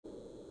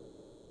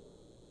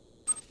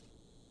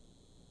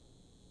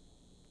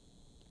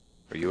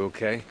Are you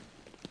okay?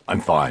 I'm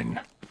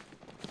fine.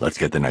 Let's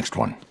get the next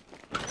one.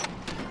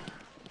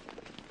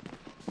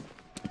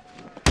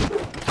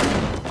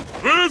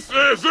 This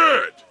is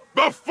it!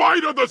 The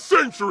fight of the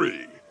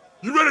century!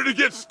 You ready to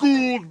get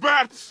schooled,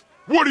 bats?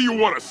 What do you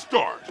want to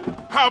start?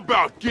 How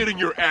about getting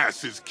your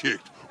asses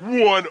kicked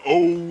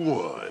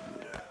 101?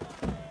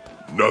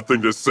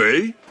 Nothing to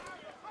say?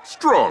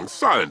 Strong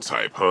silent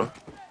type, huh?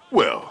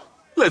 Well,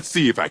 let's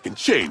see if I can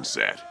change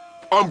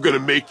that. I'm gonna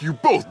make you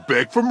both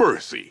beg for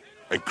mercy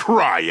and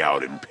cry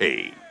out in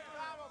pain.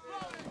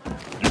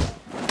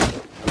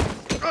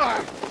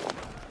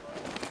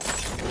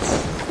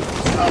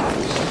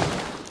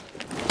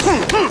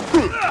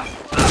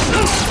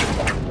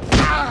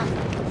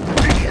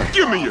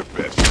 Give me your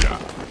best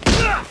shot.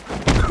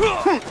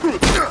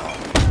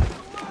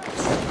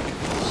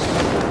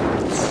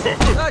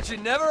 Thought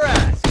you'd never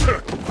ask.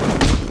 Cut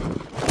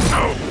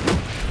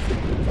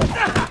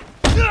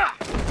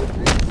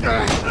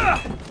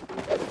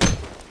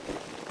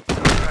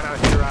out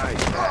your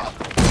eyes.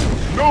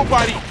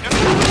 Nobody.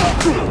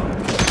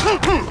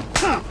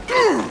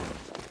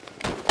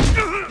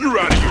 You're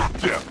out of your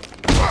depth,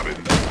 Robin.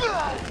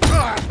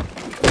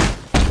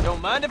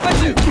 Don't mind if I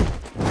do.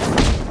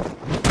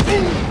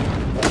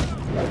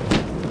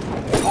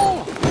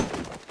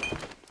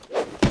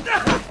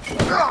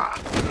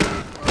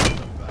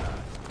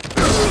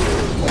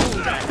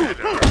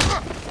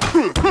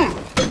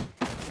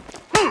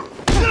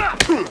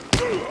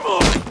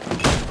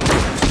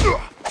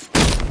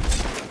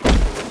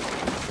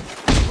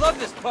 Love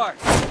this part.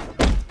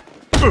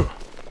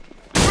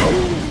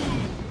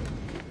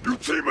 You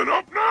teaming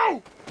up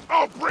now?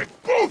 I'll break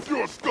both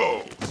your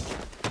skulls.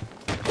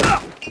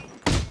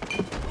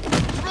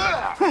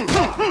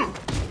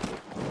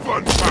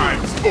 Fun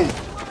times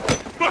over.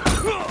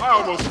 I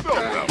almost felt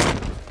that one.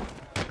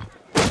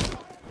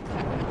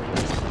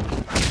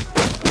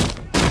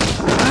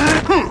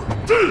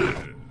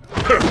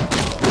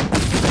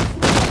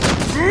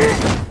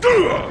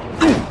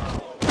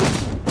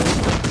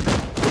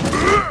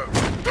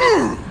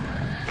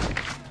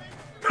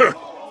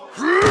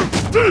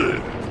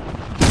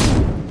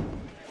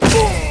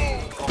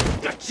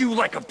 Got you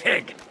like a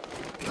pig!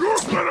 You're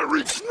gonna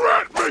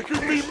regret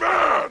making me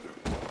mad!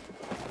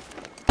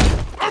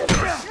 I'm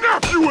gonna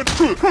snap you in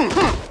two!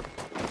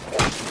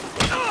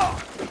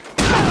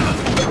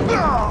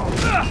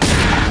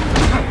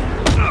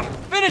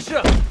 Finish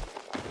him!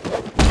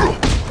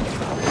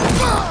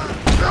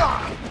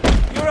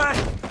 You're right.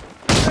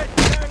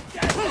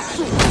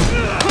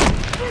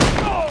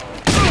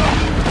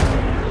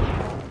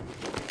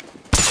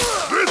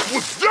 This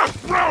was just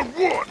round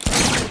one!